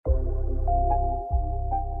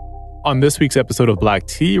On this week's episode of Black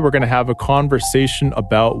Tea, we're going to have a conversation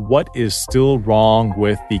about what is still wrong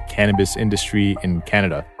with the cannabis industry in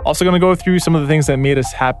Canada. Also going to go through some of the things that made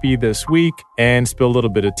us happy this week and spill a little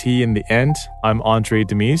bit of tea in the end. I'm Andre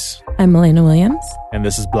Demise. I'm Elena Williams. And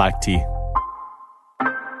this is Black Tea.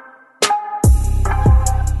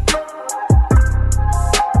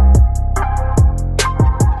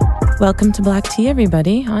 Welcome to Black Tea,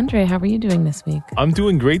 everybody. Andre, how are you doing this week? I'm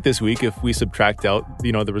doing great this week if we subtract out,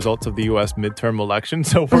 the results of the U.S. midterm election.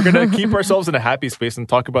 So we're going to keep ourselves in a happy space and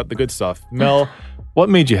talk about the good stuff. Mel, what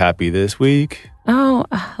made you happy this week? Oh,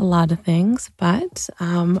 a lot of things, but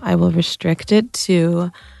I will restrict it to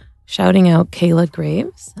shouting out Kayla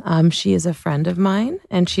Graves. She is a friend of mine,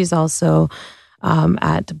 and she's also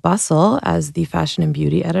at Bustle as the fashion and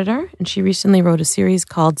beauty editor. And she recently wrote a series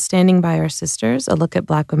called Standing by Our Sisters, a look at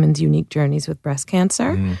Black women's unique journeys with breast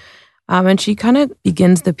cancer. And she kind of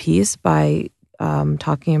begins the piece by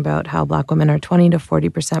talking about how Black women are 20 to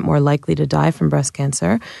 40% more likely to die from breast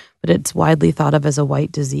cancer, but it's widely thought of as a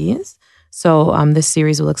white disease. So this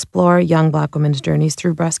series will explore young Black women's journeys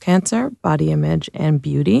through breast cancer, body image, and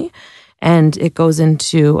beauty. And it goes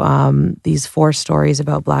into these 4 stories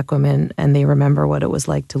about Black women, and they remember what it was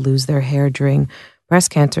like to lose their hair during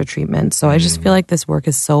breast cancer treatment. So I just feel like this work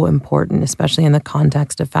is so important, especially in the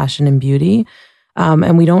context of fashion and beauty.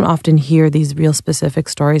 And we don't often hear these real specific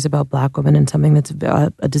stories about Black women and something that's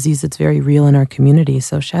a disease that's very real in our community.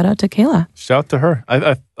 So shout out to Kayla. Shout out to her.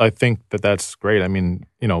 I think that's great. I mean,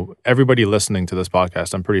 everybody listening to this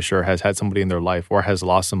podcast, I'm pretty sure has had somebody in their life or has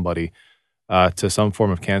lost somebody to some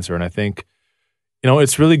form of cancer. And I think,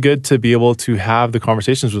 it's really good to be able to have the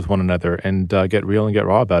conversations with one another and get real and get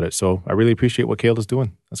raw about it. So I really appreciate what Kayla's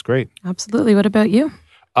doing. That's great. Absolutely. What about you?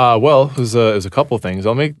 Well, it was a couple of things.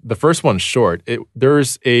 I'll make the first one short.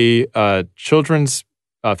 There's a children's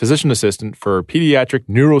physician assistant for pediatric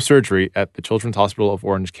neurosurgery at the Children's Hospital of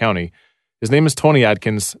Orange County. His name is Tony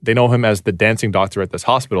Adkins. They know him as the dancing doctor at this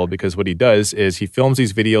hospital because what he does is he films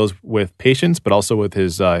these videos with patients, but also with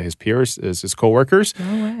his peers, his coworkers.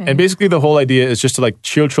 No way. And basically the whole idea is just to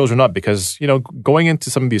cheer children up because, going into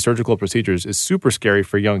some of these surgical procedures is super scary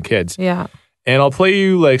for young kids. Yeah. And I'll play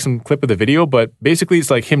you some clip of the video, but basically it's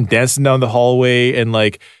him dancing down the hallway and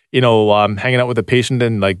hanging out with the patient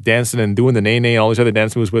and dancing and doing the nay-nay and all these other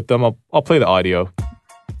dance moves with them. I'll play the audio.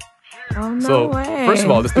 Oh, no way. First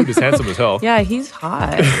of all, this dude is handsome as hell. Yeah, he's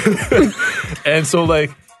hot. And so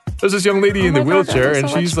there's this young lady in the wheelchair and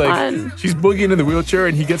she's she's boogieing in the wheelchair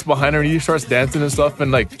and he gets behind her and he starts dancing and stuff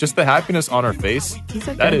and just the happiness on her face. He's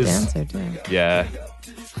a good dancer too. Yeah.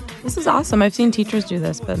 This is awesome. I've seen teachers do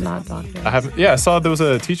this, but not doctors. I saw there was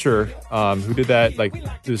a teacher who did that,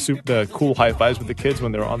 the cool high fives with the kids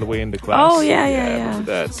when they were on the way into class. Oh, yeah.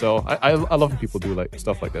 That. So I love when people do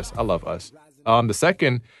stuff like this. I love us. The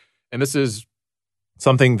second, and this is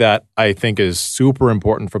something that I think is super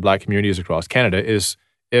important for Black communities across Canada, is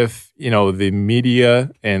if, the media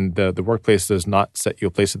and the workplace does not set you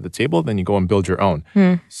a place at the table, then you go and build your own.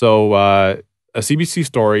 So a CBC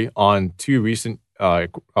story on 2 recent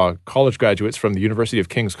college graduates from the University of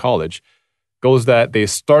King's College goes that they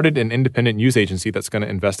started an independent news agency that's going to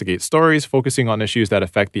investigate stories focusing on issues that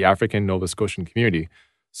affect the African Nova Scotian community.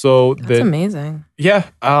 So that's amazing. Yeah.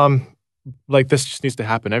 This just needs to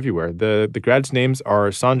happen everywhere. The grads' names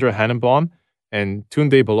are Sandra Hannenbaum and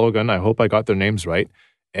Tunde Balogun. I hope I got their names right.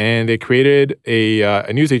 And they created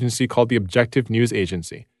a news agency called the Objective News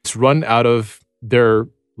Agency. It's run out of their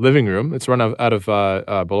living room. It's run out of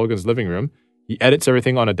Balogun's living room. He edits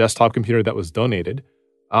everything on a desktop computer that was donated.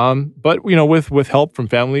 But, with help from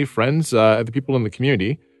family, friends, the people in the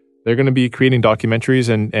community, they're going to be creating documentaries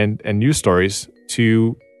and news stories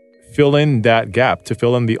to fill in that gap, to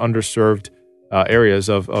fill in the underserved areas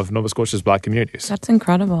of Nova Scotia's Black communities. That's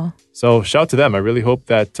incredible. So shout out to them. I really hope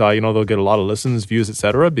that, they'll get a lot of listens, views,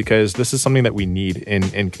 etc., because this is something that we need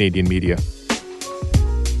in Canadian media.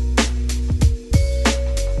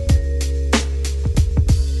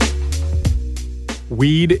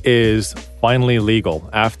 Weed is finally legal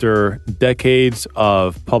after decades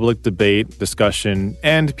of public debate, discussion,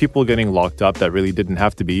 and people getting locked up that really didn't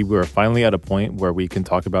have to be. We're finally at a point where we can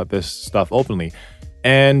talk about this stuff openly.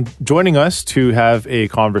 And joining us to have a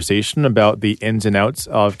conversation about the ins and outs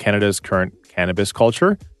of Canada's current cannabis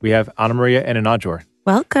culture, we have Ana Maria Enenajor.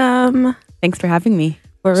 Welcome. Thanks for having me.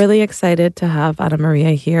 We're really excited to have Ana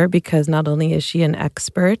Maria here because not only is she an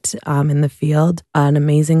expert in the field, an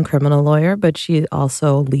amazing criminal lawyer, but she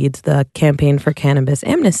also leads the Campaign for Cannabis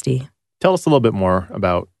Amnesty. Tell us a little bit more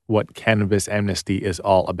about what Cannabis Amnesty is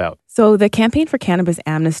all about? So the Campaign for Cannabis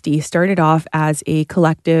Amnesty started off as a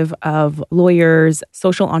collective of lawyers,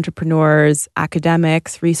 social entrepreneurs,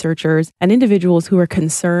 academics, researchers, and individuals who are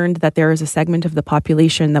concerned that there is a segment of the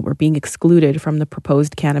population that were being excluded from the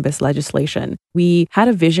proposed cannabis legislation. We had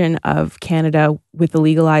a vision of Canada with the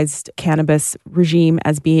legalized cannabis regime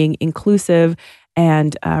as being inclusive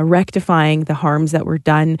and rectifying the harms that were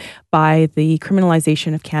done by the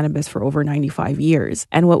criminalization of cannabis for over 95 years.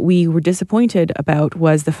 And what we were disappointed about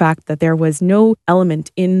was the fact that there was no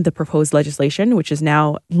element in the proposed legislation, which is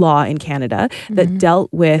now law in Canada, that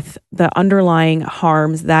dealt with the underlying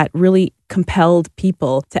harms that really compelled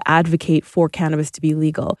people to advocate for cannabis to be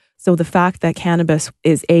legal. So the fact that cannabis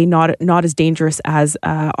is not as dangerous as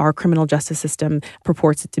our criminal justice system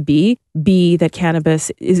purports it to be, B, that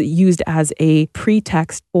cannabis is used as a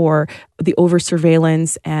pretext for the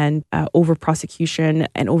over-surveillance and over-prosecution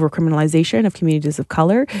and over-criminalization of communities of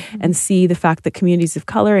color, and C, the fact that communities of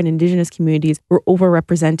color and Indigenous communities were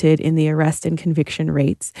overrepresented in the arrest and conviction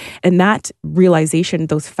rates. And that realization,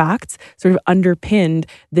 those facts, sort of underpinned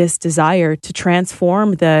this desire to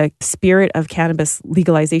transform the spirit of cannabis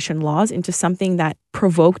legalization laws into something that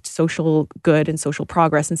provoked social good and social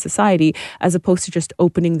progress in society, as opposed to just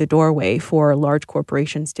opening the doorway for large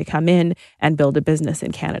corporations to come in and build a business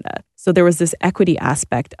in Canada. So there was this equity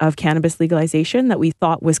aspect of cannabis legalization that we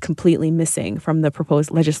thought was completely missing from the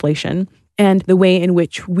proposed legislation. And the way in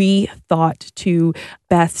which we thought to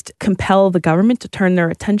best compel the government to turn their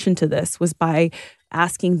attention to this was by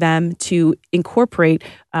asking them to incorporate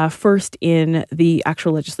first in the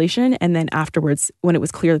actual legislation, and then afterwards, when it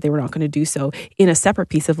was clear that they were not going to do so, in a separate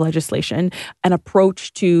piece of legislation, an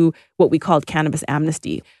approach to what we called cannabis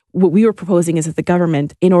amnesty. What we were proposing is that the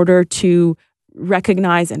government, in order to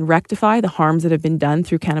recognize and rectify the harms that have been done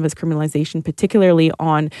through cannabis criminalization, particularly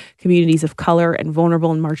on communities of color and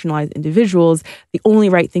vulnerable and marginalized individuals, the only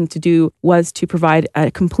right thing to do was to provide a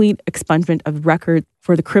complete expungement of records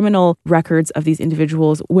for the criminal records of these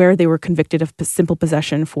individuals where they were convicted of simple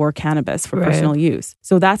possession for cannabis for personal use.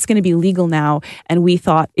 So that's going to be legal now. And we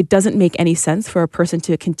thought it doesn't make any sense for a person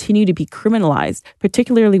to continue to be criminalized,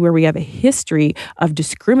 particularly where we have a history of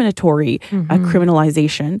discriminatory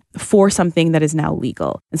criminalization for something that is now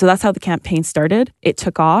legal. And so that's how the campaign started. It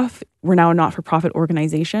took off. We're now a not-for-profit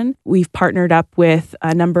organization. We've partnered up with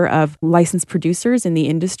a number of licensed producers in the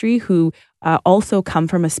industry who also come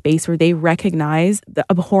from a space where they recognize the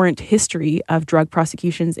abhorrent history of drug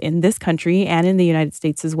prosecutions in this country and in the United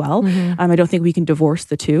States as well. I don't think we can divorce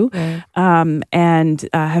the two. And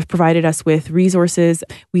have provided us with resources.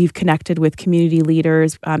 We've connected with community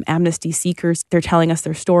leaders, amnesty seekers. They're telling us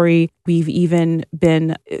their story. We've even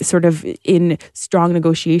been sort of in strong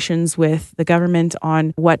negotiations with the government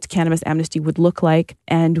on what cannabis amnesty would look like.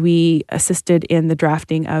 And we assisted in the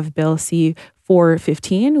drafting of Bill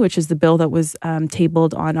C-415, which is the bill that was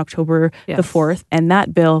tabled on October the 4th. And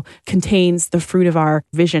that bill contains the fruit of our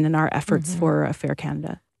vision and our efforts for a fair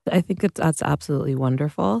Canada. I think that's absolutely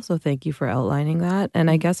wonderful. So thank you for outlining that. And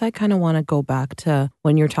I guess I kind of want to go back to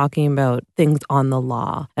when you're talking about things on the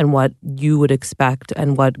law and what you would expect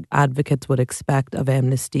and what advocates would expect of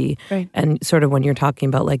amnesty. Right. And sort of when you're talking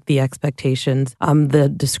about like the expectations, the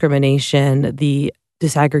discrimination, the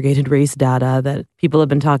disaggregated race data that people have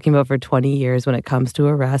been talking about for 20 years when it comes to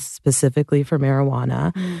arrests, specifically for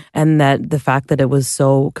marijuana, and that the fact that it was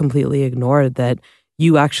so completely ignored that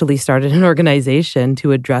you actually started an organization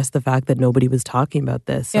to address the fact that nobody was talking about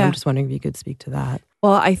this. So I'm just wondering if you could speak to that.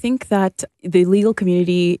 Well, I think that the legal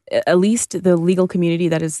community, at least the legal community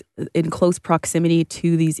that is in close proximity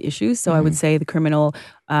to these issues, so I would say the criminal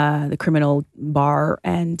bar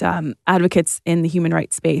and advocates in the human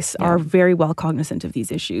rights space are very well cognizant of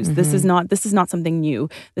these issues. This is not something new.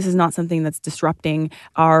 This is not something that's disrupting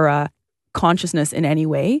our consciousness in any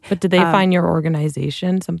way. But did they find your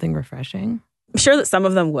organization something refreshing? I'm sure that some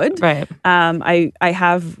of them would. Right. I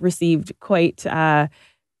have received quite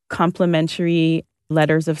complimentary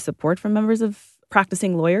letters of support from members of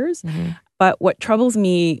practicing lawyers. But what troubles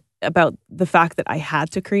me about the fact that I had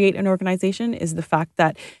to create an organization is the fact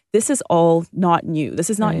that this is all not new. This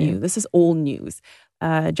is not new. This is old news.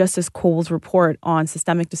 Justice Cole's report on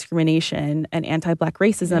systemic discrimination and anti-Black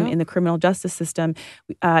racism in the criminal justice system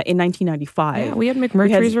in 1995. Yeah, we had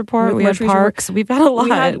McMurtry's report. We had Parks. We've had a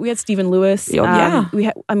lot. We had Stephen Lewis.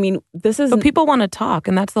 This is. But people want to talk,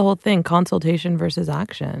 and that's the whole thing: consultation versus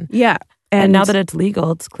action. Yeah, and now that it's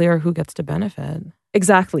legal, it's clear who gets to benefit.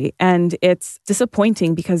 Exactly. And it's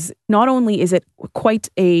disappointing because not only is it quite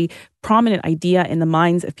a prominent idea in the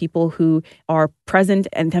minds of people who are present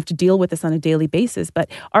and have to deal with this on a daily basis. But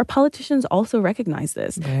our politicians also recognize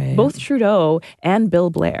this. Right. Both Trudeau and Bill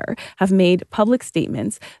Blair have made public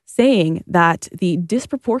statements saying that the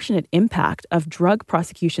disproportionate impact of drug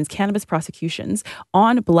prosecutions, cannabis prosecutions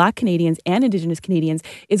on Black Canadians and Indigenous Canadians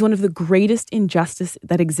is one of the greatest injustice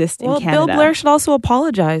that exists in Canada. Bill Blair should also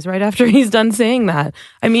apologize right after he's done saying that.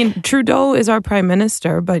 I mean, Trudeau is our prime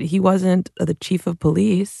minister, but he wasn't the chief of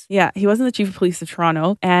police. Yeah, he wasn't the chief of police of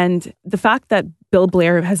Toronto. And the fact that Bill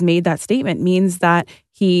Blair has made that statement means that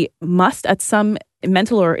he must, at some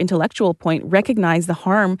mental or intellectual point, recognize the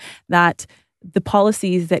harm that the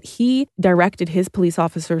policies that he directed his police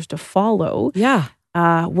officers to follow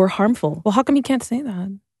were harmful. Well, how come he can't say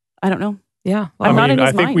that? I don't know. Yeah. Well,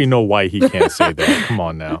 I think we know why he can't say that. Come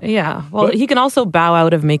on now. Yeah. Well, he can also bow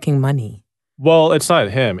out of making money. Well, it's not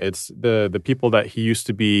him. It's the people that he used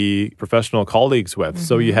to be professional colleagues with.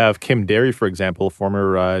 So you have Kim Derry, for example,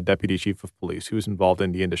 former deputy chief of police, who's involved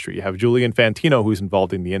in the industry. You have Julian Fantino, who's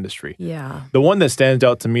involved in the industry. Yeah. The one that stands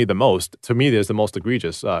out to me the most, is the most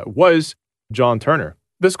egregious, was John Turner.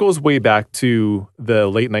 This goes way back to the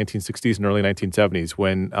late 1960s and early 1970s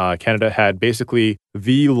when Canada had basically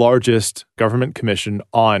the largest government commission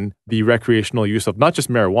on the recreational use of not just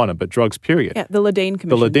marijuana, but drugs, period. Yeah, the Ladane Commission.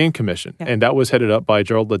 The Ladane Commission. Yeah. And that was headed up by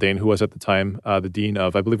Gerald Ladane, who was at the time the dean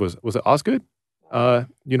of, I believe, was it Osgood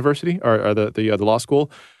University or the law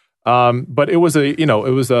school? But it was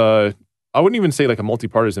I wouldn't even say like a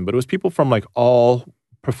multi-partisan, but it was people from like all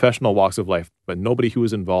professional walks of life, but nobody who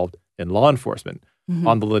was involved in law enforcement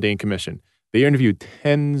on the Ladane Commission. They interviewed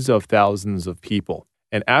tens of thousands of people.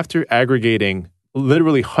 And after aggregating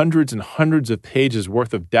literally hundreds and hundreds of pages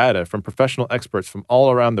worth of data from professional experts from all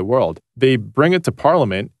around the world, they bring it to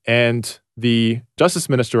Parliament, and the Justice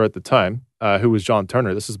Minister at the time, who was John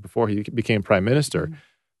Turner, this is before he became Prime Minister,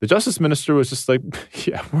 the Justice Minister was just like,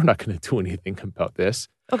 yeah, we're not going to do anything about this.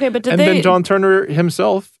 Okay, but then John Turner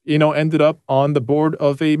himself, ended up on the board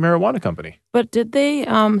of a marijuana company. But did they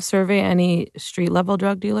survey any street-level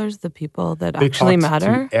drug dealers, the people that They actually talked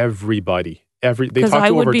matter? to everybody. Because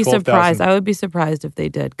I would be surprised. I would be surprised if they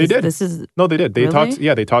did. They did. No, they did. They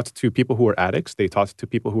Really? They talked to people who were addicts. They talked to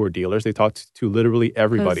people who were dealers. They talked to literally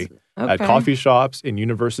everybody. At coffee shops, in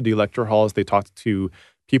university lecture halls. They talked to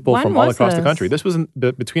people When from all was across the this? country. This was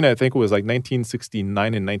between, I think it was like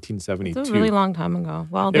 1969 and 1972. It's a really long time ago.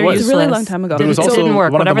 Well, It they're was. It's useless. a really long time ago. But it was It also didn't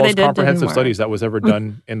work. one of the Whatever most they did didn't comprehensive work. studies that was ever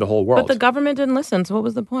done in the whole world. But the government didn't listen, so what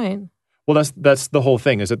was the point? Well, that's the whole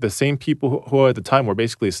thing, is that the same people who at the time were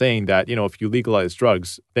basically saying that, if you legalize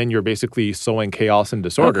drugs, then you're basically sowing chaos and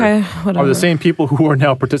disorder, Okay, whatever. are the same people who are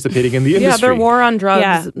now participating in the industry. Yeah, their war on drugs,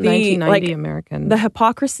 Yeah, 1990 American. The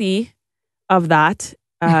hypocrisy of that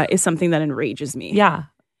is something that enrages me. yeah.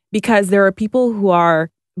 Because there are people who are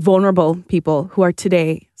vulnerable people who are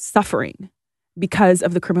today suffering because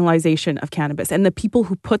of the criminalization of cannabis. And the people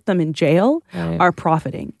who put them in jail Right. are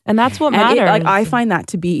profiting. And that's what And matters. I find that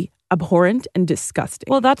to be abhorrent and disgusting.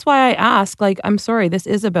 Well, that's why I ask, I'm sorry, this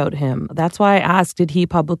is about him. That's why I asked, did he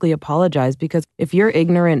publicly apologize? Because if you're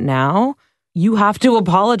ignorant now, you have to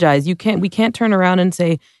apologize. We can't turn around and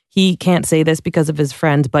say he can't say this because of his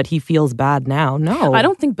friends, but he feels bad now. No. I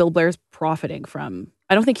don't think Bill Blair's profiting from.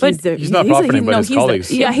 I don't think He's not profiting, but his colleagues.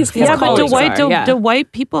 His Yeah, but do colleagues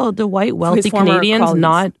white wealthy former Canadians colleagues.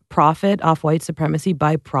 not profit off white supremacy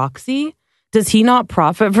by proxy? Does he not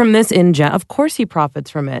profit from this Of course he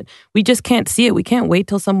profits from it. We just can't see it. We can't wait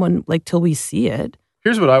till we see it.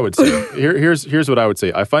 Here's what I would say. Here's what I would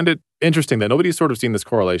say. I find it interesting that nobody's sort of seen this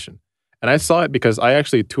correlation. And I saw it because I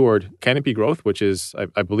actually toured Canopy Growth, which is,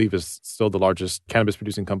 I believe, is still the largest cannabis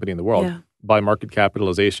producing company in the world by market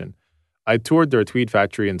capitalization. I toured their tweed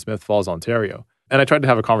factory in Smith Falls, Ontario. And I tried to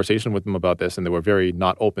have a conversation with them about this, and they were very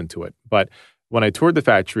not open to it. But when I toured the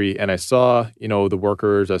factory and I saw, the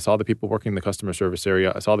workers, I saw the people working in the customer service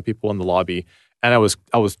area, I saw the people in the lobby, and I was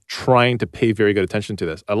trying to pay very good attention to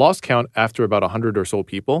this. I lost count after about 100 or so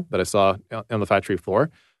people that I saw on the factory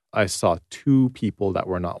floor. I saw 2 people that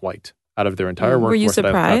were not white out of their entire workforce. Were you that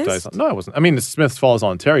I've surprised? baptized. No, I wasn't. I mean, it's Smith Falls,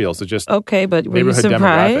 Ontario, so just Okay, but were you neighborhood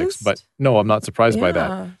demographics. surprised? But no, I'm not surprised by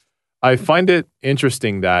that. I find it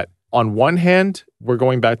interesting that on one hand, we're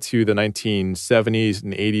going back to the 1970s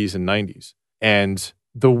and 80s and 90s. And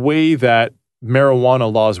the way that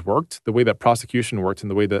marijuana laws worked, the way that prosecution worked, and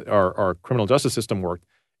the way that our criminal justice system worked,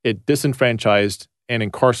 it disenfranchised and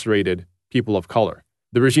incarcerated people of color.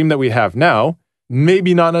 The regime that we have now,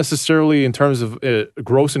 maybe not necessarily in terms of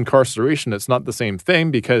gross incarceration, it's not the same thing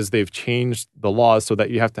because they've changed the laws so that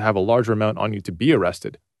you have to have a larger amount on you to be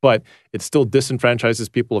arrested. But it still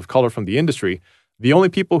disenfranchises people of color from the industry. The only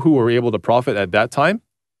people who were able to profit at that time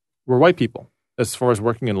were white people. As far as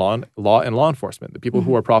working in law and law enforcement, the people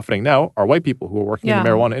who are profiting now are white people who are working in the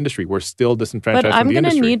marijuana industry. We're still disenfranchised but from the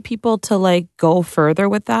industry. I'm going to need people to like go further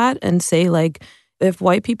with that and say like, if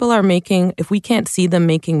white people are if we can't see them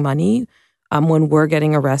making money when we're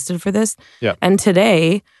getting arrested for this, and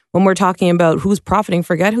today when we're talking about who's profiting,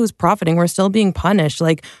 forget who's profiting, we're still being punished.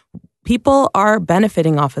 Like people are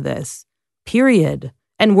benefiting off of this, period.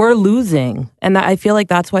 And we're losing. And I feel like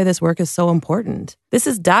that's why this work is so important. This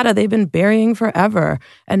is data they've been burying forever.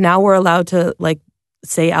 And now we're allowed to like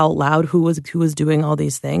say out loud who was doing all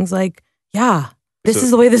these things. Like, this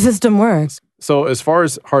is the way the system works. So as far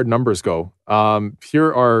as hard numbers go,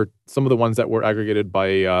 here are some of the ones that were aggregated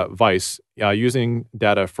by Vice using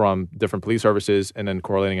data from different police services and then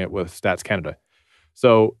correlating it with Stats Canada.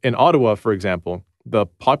 So in Ottawa, for example, the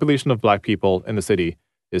population of Black people in the city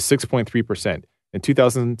is 6.3%. In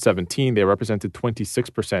 2017, they represented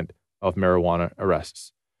 26% of marijuana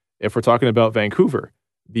arrests. If we're talking about Vancouver,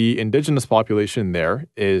 the Indigenous population there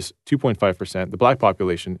is 2.5%. The Black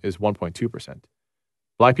population is 1.2%.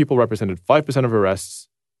 Black people represented 5% of arrests.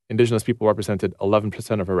 Indigenous people represented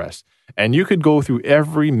 11% of arrests. And you could go through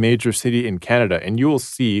every major city in Canada and you will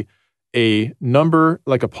see a number,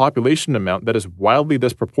 like a population amount that is wildly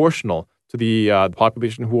disproportional to the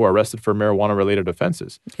population who are arrested for marijuana-related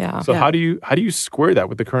offenses. So how do you square that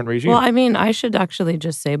with the current regime? Well, I mean, I should actually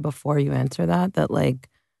just say before you answer that like,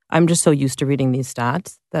 I'm just so used to reading these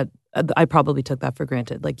stats that I probably took that for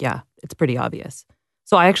granted. Like, it's pretty obvious.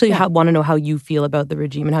 So I actually want to know how you feel about the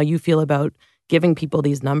regime and how you feel about giving people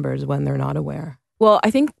these numbers when they're not aware. Well,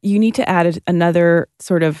 I think you need to add another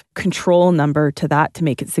sort of control number to that to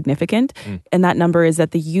make it significant. And that number is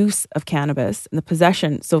that the use of cannabis and the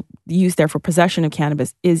possession, so the use there for possession of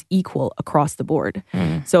cannabis is equal across the board.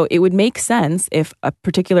 So it would make sense if a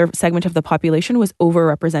particular segment of the population was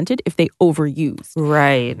overrepresented if they overuse.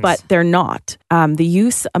 Right. But they're not. The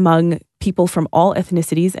use among people from all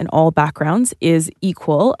ethnicities and all backgrounds is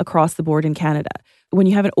equal across the board in Canada. When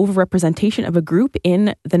you have an overrepresentation of a group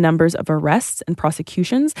in the numbers of arrests and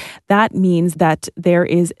prosecutions, that means that there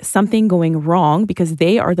is something going wrong because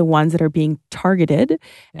they are the ones that are being targeted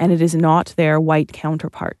and it is not their white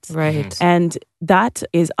counterparts. Right. And that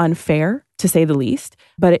is unfair, to say the least,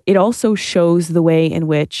 but it also shows the way in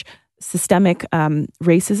which systemic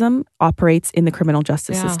racism operates in the criminal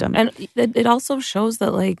justice system. And it also shows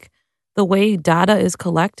that like the way data is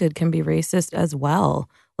collected can be racist as well.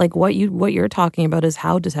 Like what you're talking about is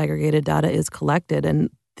how disaggregated data is collected and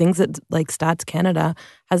things that like Stats Canada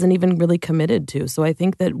hasn't even really committed to. So I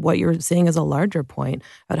think that what you're saying is a larger point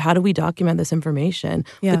about how do we document this information?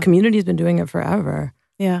 The community's been doing it forever.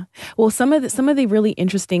 Yeah. Well, some of the really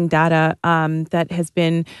interesting data that has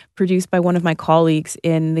been produced by one of my colleagues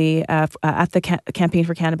in the at the Campaign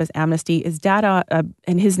for Cannabis Amnesty is data,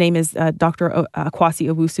 and his name is Dr. Kwasi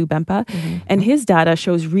Owusu-Bempah, and his data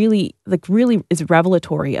shows really is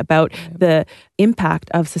revelatory about the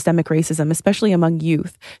impact of systemic racism, especially among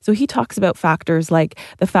youth. So he talks about factors like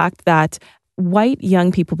the fact that white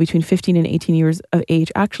young people between 15 and 18 years of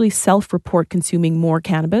age actually self-report consuming more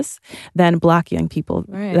cannabis than Black young people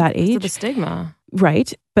that age. So the stigma.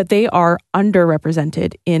 Right. But they are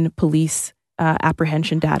underrepresented in police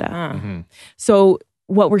apprehension data. So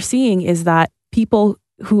what we're seeing is that people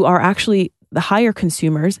who are actually the higher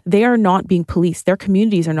consumers, they are not being policed. Their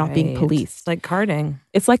communities are not being policed. It's like carding.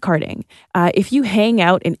 It's like carding. If you hang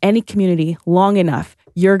out in any community long enough,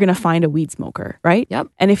 you're going to find a weed smoker, right? Yep.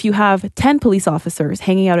 And if you have 10 police officers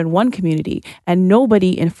hanging out in one community and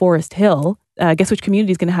nobody in Forest Hill, guess which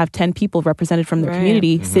community is going to have 10 people represented from their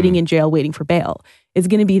community sitting in jail waiting for bail? It's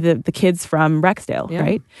going to be the kids from Rexdale,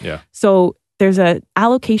 right? Yeah. So there's an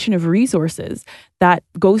allocation of resources that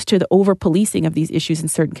goes to the over-policing of these issues in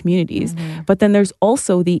certain communities. But then there's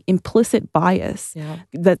also the implicit bias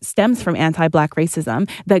that stems from anti-Black racism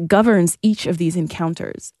that governs each of these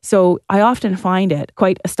encounters. So I often find it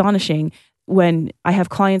quite astonishing when I have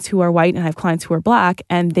clients who are white and I have clients who are Black,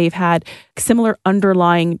 and they've had similar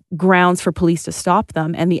underlying grounds for police to stop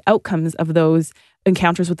them, and the outcomes of those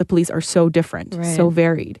encounters with the police are so different, so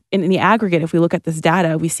varied. In the aggregate, if we look at this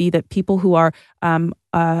data, we see that people who are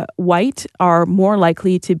white are more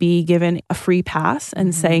likely to be given a free pass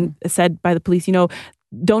and said by the police,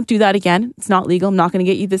 don't do that again. It's not legal. I'm not going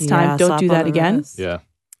to get you this time. Don't do that again.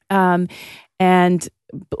 And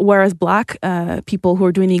whereas Black people who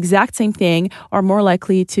are doing the exact same thing are more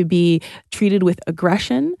likely to be treated with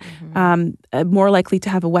aggression, more likely to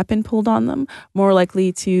have a weapon pulled on them, more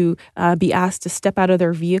likely to be asked to step out of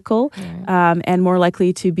their vehicle, and more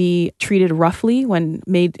likely to be treated roughly when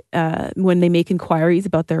they make inquiries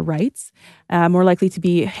about their rights. more likely to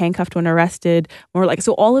be handcuffed when arrested,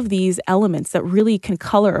 so all of these elements that really can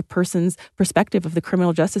color a person's perspective of the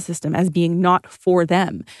criminal justice system as being not for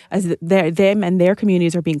them, as them and their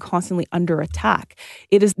communities are being constantly under attack.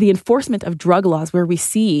 It is the enforcement of drug laws where we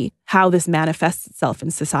see how this manifests itself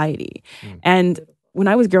in society. And when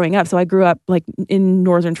I was growing up, so I grew up like in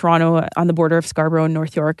northern Toronto on the border of Scarborough and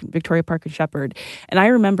North York, Victoria Park and Shepherd. And I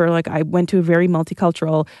remember I went to a very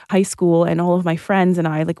multicultural high school, and all of my friends and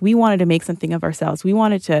I, we wanted to make something of ourselves. We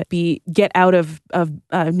wanted to get out of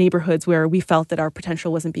neighborhoods where we felt that our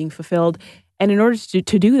potential wasn't being fulfilled. And in order to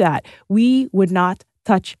do that, we would not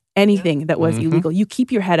touch anything that was illegal. You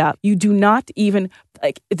keep your head up. You do not even,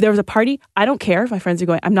 if there was a party, I don't care if my friends are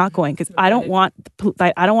going, I'm not going because I don't want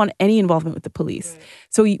any involvement with the police.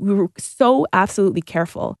 So we were so absolutely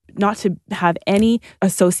careful not to have any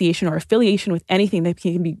association or affiliation with anything that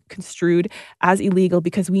can be construed as illegal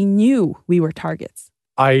because we knew we were targets.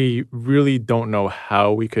 I really don't know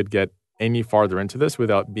how we could get any farther into this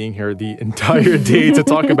without being here the entire day to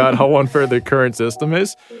talk about how unfair the current system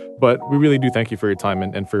is. But we really do thank you for your time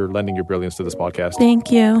and for lending your brilliance to this podcast.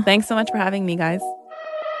 Thank you. Thanks so much for having me, guys.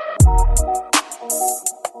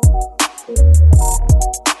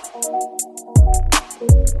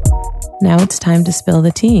 Now it's time to spill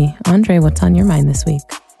the tea. Andre, what's on your mind this week?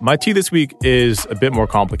 My tea this week is a bit more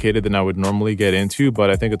complicated than I would normally get into,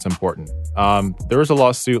 but I think it's important. There was a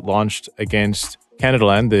lawsuit launched against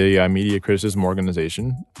Canadaland, the media criticism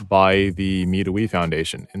organization, by the Me to We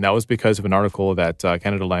Foundation. And that was because of an article that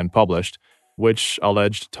Canadaland published, which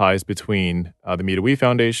alleged ties between the Me to We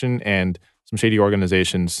Foundation and some shady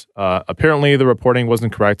organizations. Apparently, the reporting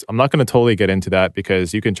wasn't correct. I'm not going to totally get into that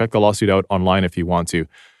because you can check the lawsuit out online if you want to.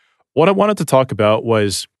 What I wanted to talk about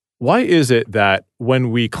was, why is it that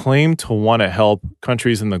when we claim to want to help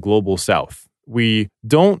countries in the global south, we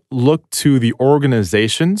don't look to the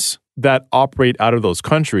organizations that operate out of those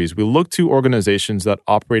countries? We look to organizations that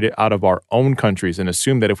operate out of our own countries and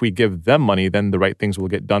assume that if we give them money, then the right things will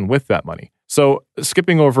get done with that money. So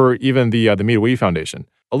skipping over even the Me to We Foundation,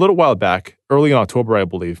 a little while back, early in October, I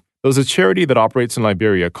believe, there was a charity that operates in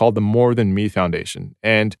Liberia called the More Than Me Foundation.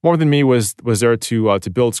 And More Than Me was there to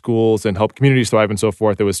build schools and help communities thrive and so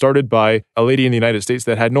forth. It was started by a lady in the United States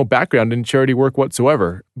that had no background in charity work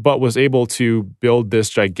whatsoever, but was able to build this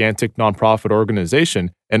gigantic nonprofit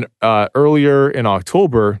organization. And earlier in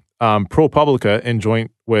October, ProPublica, in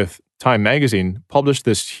joint with Time Magazine, published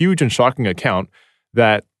this huge and shocking account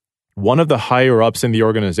that one of the higher-ups in the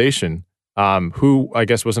organization, who I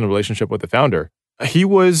guess was in a relationship with the founder, he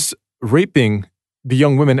was raping the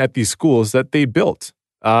young women at these schools that they built.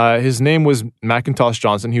 His name was Macintosh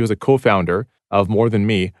Johnson. He was a co-founder of More Than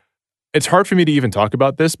Me. It's hard for me to even talk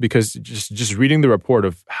about this because just reading the report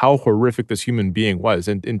of how horrific this human being was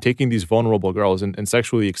and taking these vulnerable girls and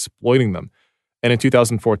sexually exploiting them. And in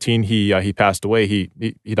 2014, he passed away. He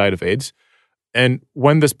died of AIDS. And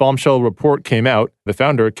when this bombshell report came out, the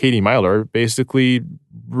founder, Katie Myler, basically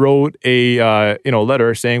wrote a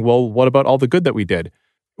letter saying, well, what about all the good that we did?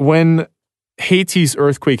 When Haiti's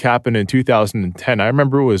earthquake happened in 2010, I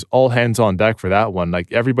remember it was all hands on deck for that one. Like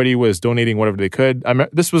everybody was donating whatever they could.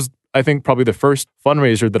 This was, I think, probably the first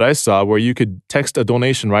fundraiser that I saw where you could text a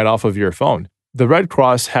donation right off of your phone. The Red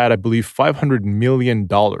Cross had, I believe, $500 million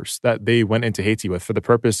that they went into Haiti with for the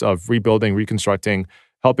purpose of rebuilding, reconstructing,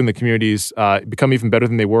 helping the communities become even better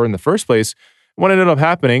than they were in the first place. What ended up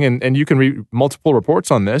happening, and you can read multiple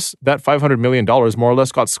reports on this, that $500 million more or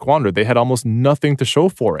less got squandered. They had almost nothing to show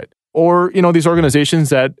for it. Or, these organizations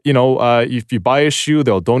that, if you buy a shoe,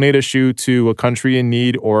 they'll donate a shoe to a country in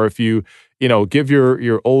need. Or if you, give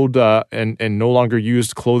your old and no longer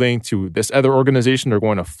used clothing to this other organization, they're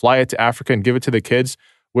going to fly it to Africa and give it to the kids,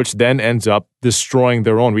 which then ends up destroying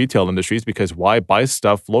their own retail industries because why buy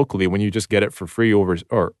stuff locally when you just get it for free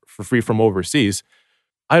from overseas?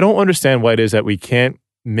 I don't understand why it is that we can't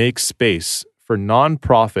make space for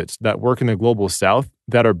nonprofits that work in the global south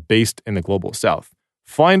that are based in the global south.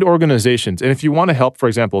 Find organizations. And if you want to help, for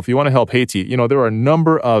example, if you want to help Haiti, there are a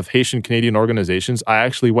number of Haitian Canadian organizations. I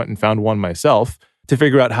actually went and found one myself to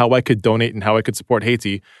figure out how I could donate and how I could support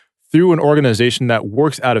Haiti through an organization that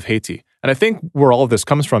works out of Haiti. And I think where all of this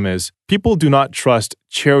comes from is people do not trust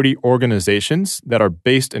charity organizations that are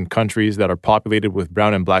based in countries that are populated with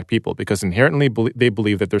brown and black people because inherently they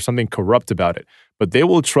believe that there's something corrupt about it. But they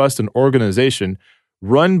will trust an organization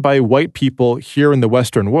run by white people here in the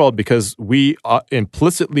Western world because we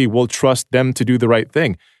implicitly will trust them to do the right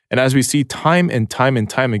thing. And as we see time and time and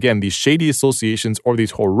time again, these shady associations or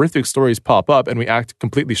these horrific stories pop up and we act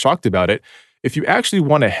completely shocked about it. If you actually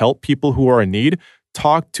want to help people who are in need,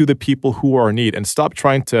 talk to the people who are in need and stop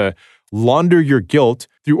trying to launder your guilt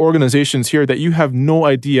through organizations here that you have no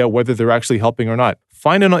idea whether they're actually helping or not.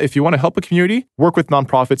 If you want to help a community, work with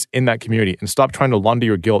nonprofits in that community and stop trying to launder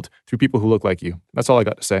your guilt through people who look like you. That's all I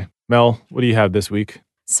got to say. Mel, what do you have this week?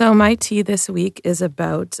 So my tea this week is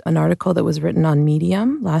about an article that was written on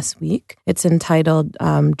Medium last week. It's entitled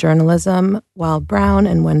Journalism While Brown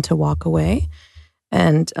and When to Walk Away.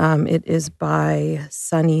 And it is by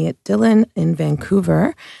Sunny Dillon in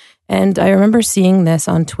Vancouver. And I remember seeing this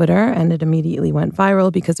on Twitter, and it immediately went viral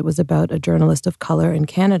because it was about a journalist of color in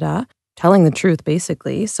Canada telling the truth,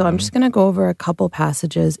 basically. So I'm just going to go over a couple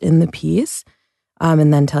passages in the piece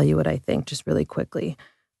and then tell you what I think just really quickly.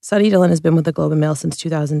 Sunny Dillon has been with the Globe and Mail since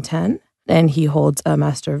 2010, and he holds a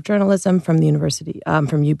Master of Journalism from the University,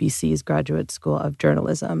 from UBC's Graduate School of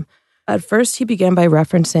Journalism. At first, he began by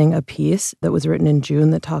referencing a piece that was written in June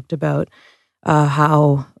that talked about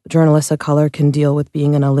how journalists of color can deal with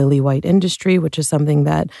being in a lily white industry, which is something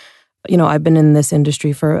that, you know, I've been in this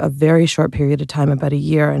industry for a very short period of time, about a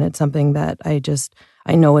year, and it's something that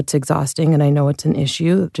I know it's exhausting and I know it's an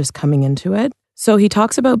issue just coming into it. So he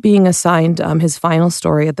talks about being assigned his final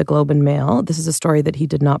story at the Globe and Mail. This is a story that he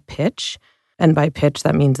did not pitch. And by pitch,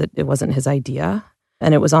 that means that it wasn't his idea.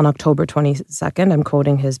 And it was on October 22nd. I'm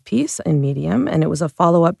quoting his piece in Medium. And it was a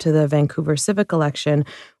follow-up to the Vancouver civic election,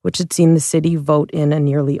 which had seen the city vote in a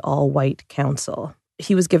nearly all-white council.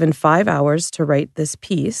 He was given 5 hours to write this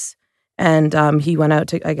piece. And he went out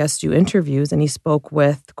to, I guess, do interviews, and he spoke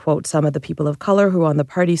with, quote, some of the people of color who were on the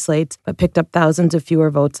party slates, but picked up thousands of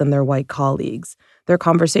fewer votes than their white colleagues. Their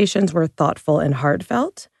conversations were thoughtful and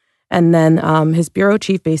heartfelt. And then his bureau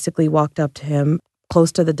chief basically walked up to him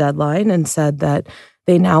close to the deadline and said that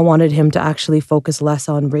they now wanted him to actually focus less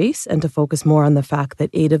on race and to focus more on the fact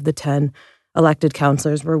that 8 of the 10 elected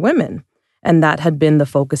councillors were women. And that had been the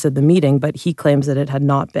focus of the meeting, but he claims that it had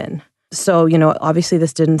not been. So, you know, obviously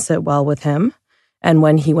this didn't sit well with him. And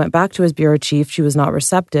when he went back to his bureau chief, she was not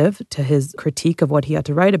receptive to his critique of what he had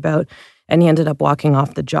to write about. And he ended up walking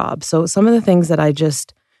off the job. So some of the things that I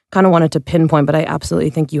just kind of wanted to pinpoint, but I absolutely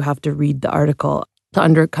think you have to read the article to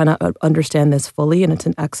understand this fully. And it's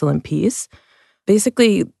an excellent piece.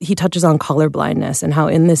 Basically, he touches on colorblindness and how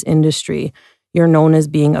in this industry, you're known as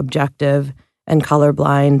being objective and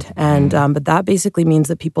colorblind. And but that basically means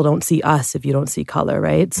that people don't see us if you don't see color,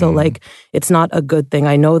 right? So like, it's not a good thing.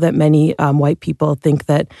 I know that many white people think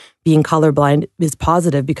that being colorblind is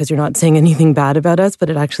positive because you're not saying anything bad about us, but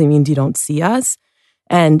it actually means you don't see us.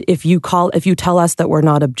 And if you tell us that we're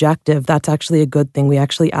not objective, that's actually a good thing. We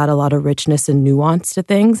actually add a lot of richness and nuance to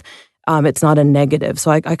things. It's not a negative.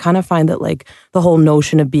 So I kind of find that like the whole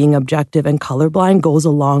notion of being objective and colorblind goes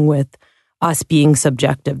along with us being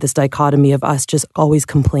subjective, this dichotomy of us just always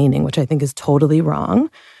complaining, which I think is totally wrong.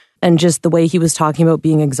 And just the way he was talking about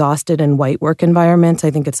being exhausted in white work environments, I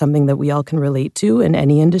think it's something that we all can relate to in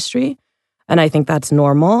any industry. And I think that's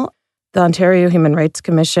normal. The Ontario Human Rights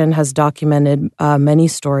Commission has documented many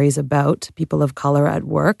stories about people of color at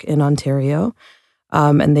work in Ontario,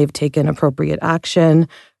 and they've taken appropriate action.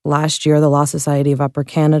 Last year, the Law Society of Upper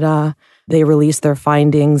Canada, they released their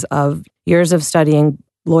findings of years of studying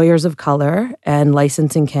lawyers of color and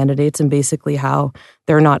licensing candidates and basically how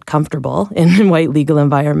they're not comfortable in white legal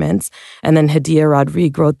environments. And then Hadia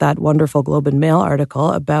Rodrigue wrote that wonderful Globe and Mail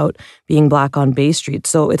article about being Black on Bay Street.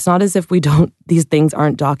 So it's not as if these things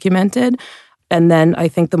aren't documented. And then I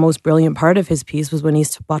think the most brilliant part of his piece was when he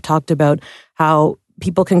talked about how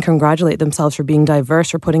people can congratulate themselves for being diverse,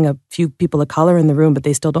 for putting a few people of color in the room, but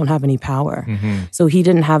they still don't have any power. So he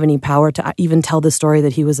didn't have any power to even tell the story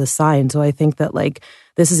that he was assigned. So I think that like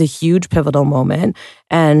this is a huge pivotal moment.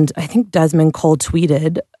 And I think Desmond Cole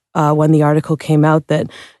tweeted when the article came out that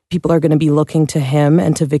people are going to be looking to him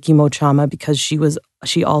and to Vicky Mochama because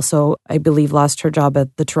she also, I believe, lost her job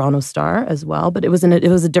at the Toronto Star as well. But it was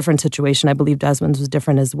a different situation. I believe Desmond's was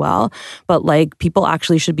different as well. But like people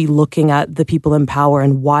actually should be looking at the people in power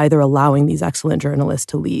and why they're allowing these excellent journalists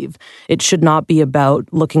to leave. It should not be about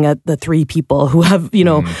looking at the 3 people who have,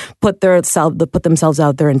 put themselves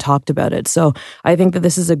out there and talked about it. So I think that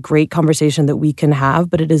this is a great conversation that we can have,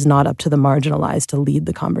 but it is not up to the marginalized to lead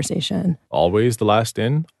the conversation. Always the last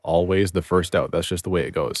in, always the first out. That's just the way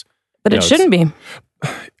it goes. But it shouldn't be.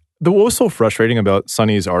 What was so frustrating about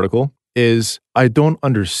Sunny's article is I don't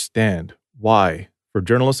understand why for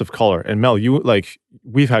journalists of color, and Mel,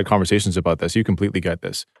 we've had conversations about this. You completely get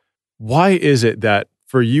this. Why is it that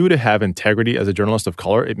for you to have integrity as a journalist of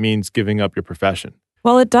color, it means giving up your profession?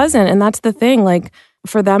 Well, it doesn't. And that's the thing. Like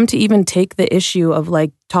for them to even take the issue of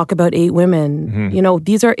like, talk about 8 women,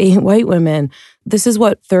 these are 8 white women. This is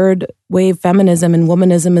what third wave feminism and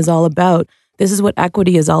womanism is all about. this is what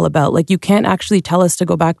equity is all about. Like, you can't actually tell us to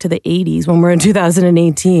go back to the 80s when we're in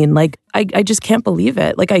 2018. Like, I just can't believe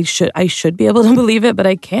it. Like, I should be able to believe it, but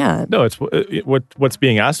I can't. No, it's what's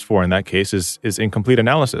being asked for in that case is incomplete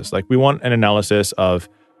analysis. Like, we want an analysis of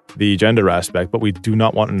the gender aspect, but we do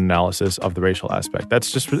not want an analysis of the racial aspect.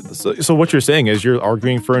 That's just so what you're saying is you're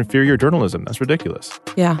arguing for inferior journalism. That's ridiculous.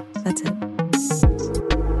 Yeah, that's it.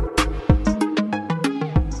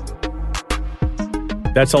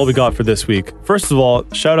 That's all we got for this week. First of all,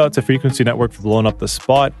 shout out to Frequency Network for blowing up the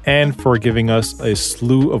spot and for giving us a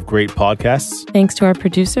slew of great podcasts. Thanks to our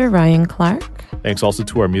producer, Ryan Clark. Thanks also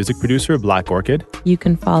to our music producer, Black Orchid. You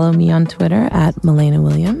can follow me on Twitter at Milena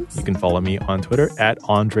Williams. You can follow me on Twitter at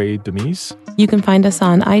Andre Demise. You can find us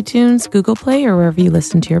on iTunes, Google Play, or wherever you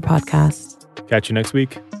listen to your podcasts. Catch you next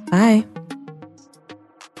week. Bye.